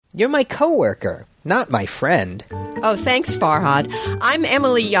You're my coworker, not my friend. Oh, thanks, Farhad. I'm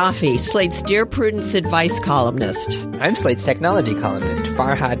Emily Yaffe, Slate's Dear Prudence advice columnist. I'm Slate's technology columnist,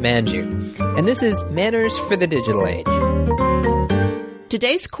 Farhad Manjoo. And this is Manners for the Digital Age.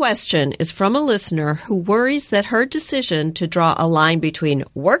 Today's question is from a listener who worries that her decision to draw a line between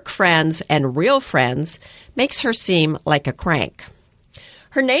work friends and real friends makes her seem like a crank.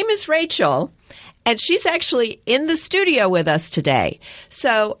 Her name is Rachel, and she's actually in the studio with us today.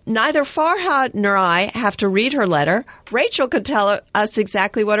 So neither Farhad nor I have to read her letter. Rachel could tell us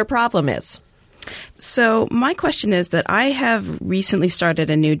exactly what her problem is. So my question is that I have recently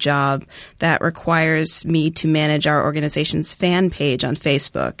started a new job that requires me to manage our organization's fan page on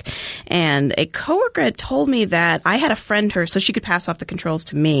Facebook. And a coworker had told me that I had to friend her so she could pass off the controls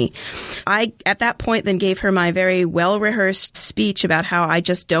to me. I, at that point, then gave her my very well-rehearsed speech about how I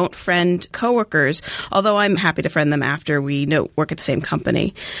just don't friend coworkers, although I'm happy to friend them after we work at the same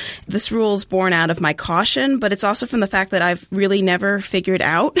company. This rule is born out of my caution, but it's also from the fact that I've really never figured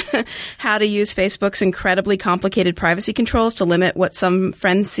out how to use Facebook's incredibly complicated privacy controls to limit what some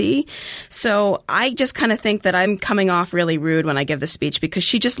friends see. So I just kind of think that I'm coming off really rude when I give this speech because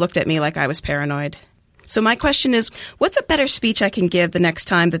she just looked at me like I was paranoid. So my question is, what's a better speech I can give the next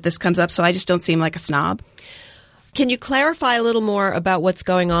time that this comes up so I just don't seem like a snob? Can you clarify a little more about what's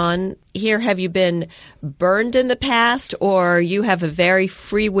going on here? Have you been burned in the past, or you have a very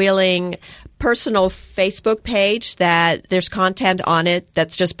freewheeling personal Facebook page that there's content on it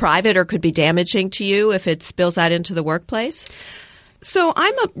that's just private or could be damaging to you if it spills out into the workplace? So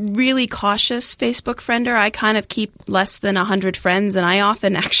I'm a really cautious Facebook friender. I kind of keep less than 100 friends, and I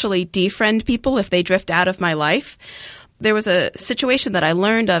often actually defriend people if they drift out of my life. There was a situation that I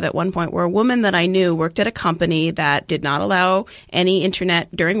learned of at one point where a woman that I knew worked at a company that did not allow any internet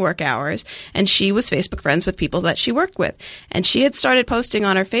during work hours, and she was Facebook friends with people that she worked with. And she had started posting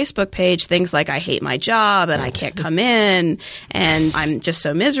on her Facebook page things like, I hate my job and I can't come in and I'm just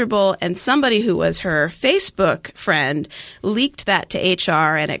so miserable. And somebody who was her Facebook friend leaked that to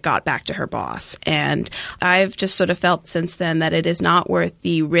HR and it got back to her boss. And I've just sort of felt since then that it is not worth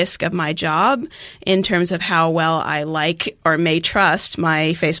the risk of my job in terms of how well I like or may trust my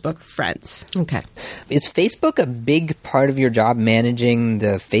Facebook friends. Okay. Is Facebook a big part of your job, managing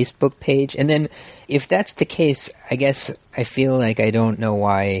the Facebook page? And then if that's the case, I guess I feel like I don't know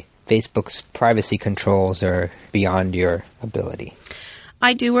why Facebook's privacy controls are beyond your ability.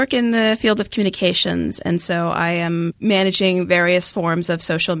 I do work in the field of communications, and so I am managing various forms of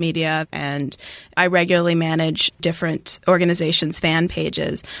social media, and I regularly manage different organizations' fan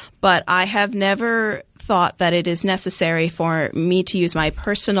pages. But I have never thought that it is necessary for me to use my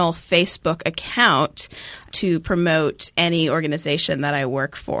personal Facebook account to promote any organization that I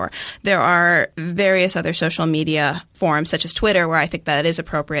work for. There are various other social media forums, such as Twitter, where I think that is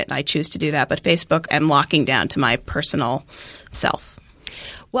appropriate, and I choose to do that. But Facebook, I'm locking down to my personal self.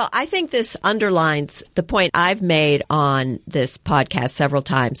 Well, I think this underlines the point I've made on this podcast several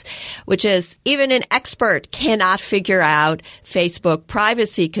times, which is even an expert cannot figure out Facebook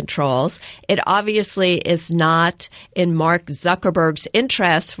privacy controls. It obviously is not in Mark Zuckerberg's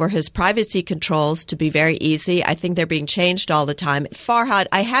interest for his privacy controls to be very easy. I think they're being changed all the time. Farhad,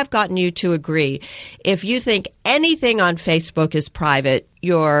 I have gotten you to agree. If you think anything on Facebook is private,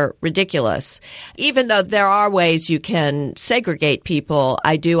 you're ridiculous. Even though there are ways you can segregate people,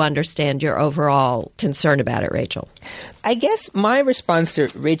 I do understand your overall concern about it, Rachel. I guess my response to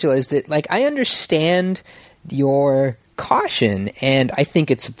Rachel is that, I understand your caution, and I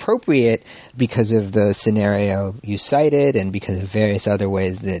think it's appropriate because of the scenario you cited and because of various other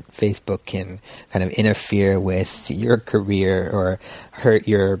ways that Facebook can kind of interfere with your career or hurt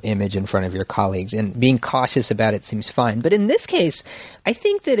your image in front of your colleagues, and being cautious about it seems fine. But in this case, I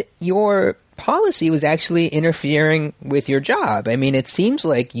think that your policy was actually interfering with your job. I mean, it seems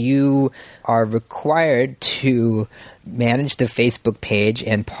like you are required to manage the Facebook page,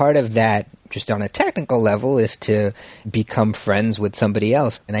 and part of that, just on a technical level, is to become friends with somebody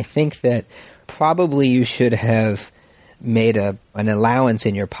else. And I think that probably you should have made an allowance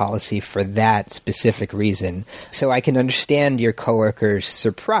in your policy for that specific reason. So I can understand your coworker's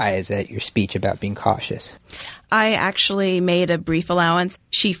surprise at your speech about being cautious. I actually made a brief allowance.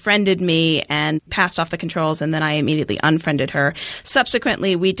 She friended me and passed off the controls, and then I immediately unfriended her.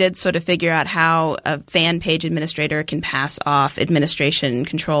 Subsequently, we did sort of figure out how a fan page administrator can pass off administration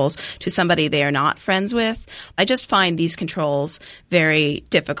controls to somebody they are not friends with. I just find these controls very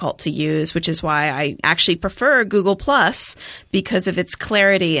difficult to use, which is why I actually prefer Google Plus, because of its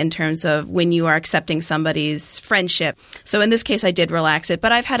clarity in terms of when you are accepting somebody's friendship. So in this case, I did relax it,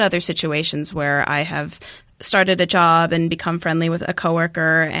 but I've had other situations where I have started a job and become friendly with a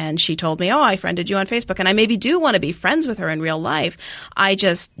coworker, and she told me, I friended you on Facebook, and I maybe do want to be friends with her in real life. I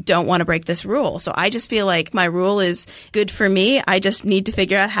just don't want to break this rule. So I just feel like my rule is good for me. I just need to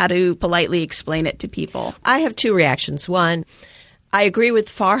figure out how to politely explain it to people. I have two reactions. One, I agree with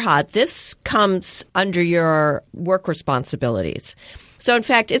Farhad. This comes under your work responsibilities. So in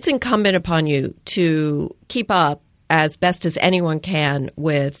fact, it's incumbent upon you to keep up as best as anyone can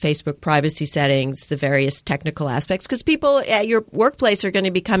with Facebook privacy settings, the various technical aspects, because people at your workplace are going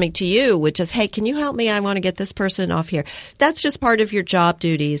to be coming to you, which is, hey, can you help me? I want to get this person off here. That's just part of your job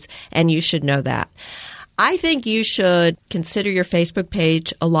duties, and you should know that. I think you should consider your Facebook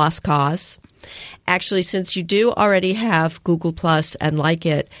page a lost cause. Actually, since you do already have Google Plus and like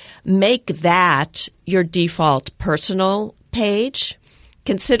it, make that your default personal page.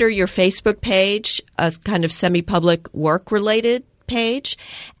 Consider your Facebook page a kind of semi-public work-related page,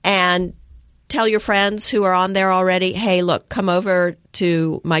 and tell your friends who are on there already, hey, look, come over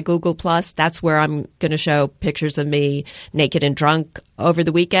to my Google Plus. That's where I'm going to show pictures of me naked and drunk over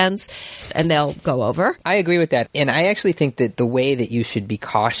the weekends, and they'll go over. I agree with that. And I actually think that the way that you should be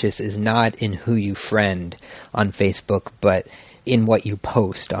cautious is not in who you friend on Facebook, but in what you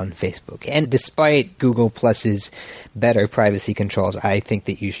post on Facebook. And despite Google Plus's better privacy controls, I think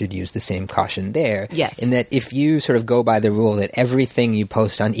that you should use the same caution there. Yes. In that if you sort of go by the rule that everything you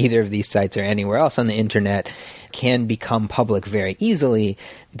post on either of these sites or anywhere else on the internet can become public very easily,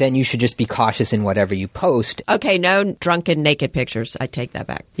 then you should just be cautious in whatever you post. Okay, no drunken naked pictures. I take that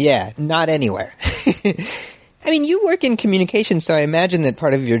back. Yeah, not anywhere. I mean, you work in communication, so I imagine that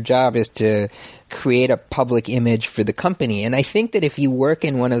part of your job is to create a public image for the company. And I think that if you work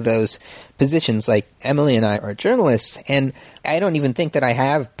in one of those positions, like Emily and I are journalists, and I don't even think that I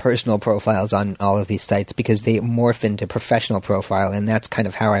have personal profiles on all of these sites because they morph into professional profile, and that's kind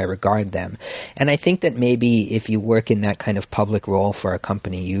of how I regard them. And I think that maybe if you work in that kind of public role for a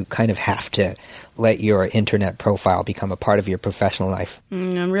company, you kind of have to let your internet profile become a part of your professional life.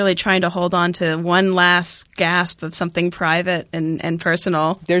 I'm really trying to hold on to one last gasp of something private and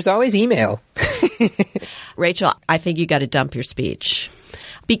personal. There's always email. Rachel, I think you got to dump your speech.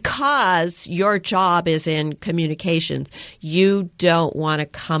 Because your job is in communications, you don't want to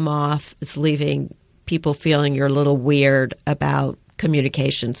come off as leaving people feeling you're a little weird about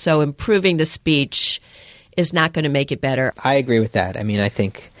communication. So improving the speech is not going to make it better. I agree with that. I mean, I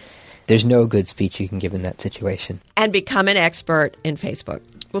think there's no good speech you can give in that situation. And become an expert in Facebook.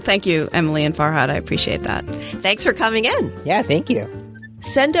 Well, thank you, Emily and Farhad. I appreciate that. Thanks for coming in. Yeah, thank you.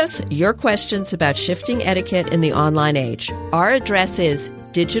 Send us your questions about shifting etiquette in the online age. Our address is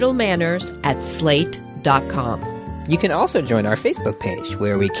digitalmanners@slate.com. You can also join our Facebook page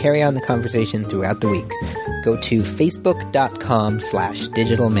where we carry on the conversation throughout the week. Go to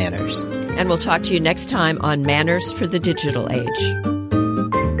facebook.com/digitalmanners. And we'll talk to you next time on Manners for the Digital Age.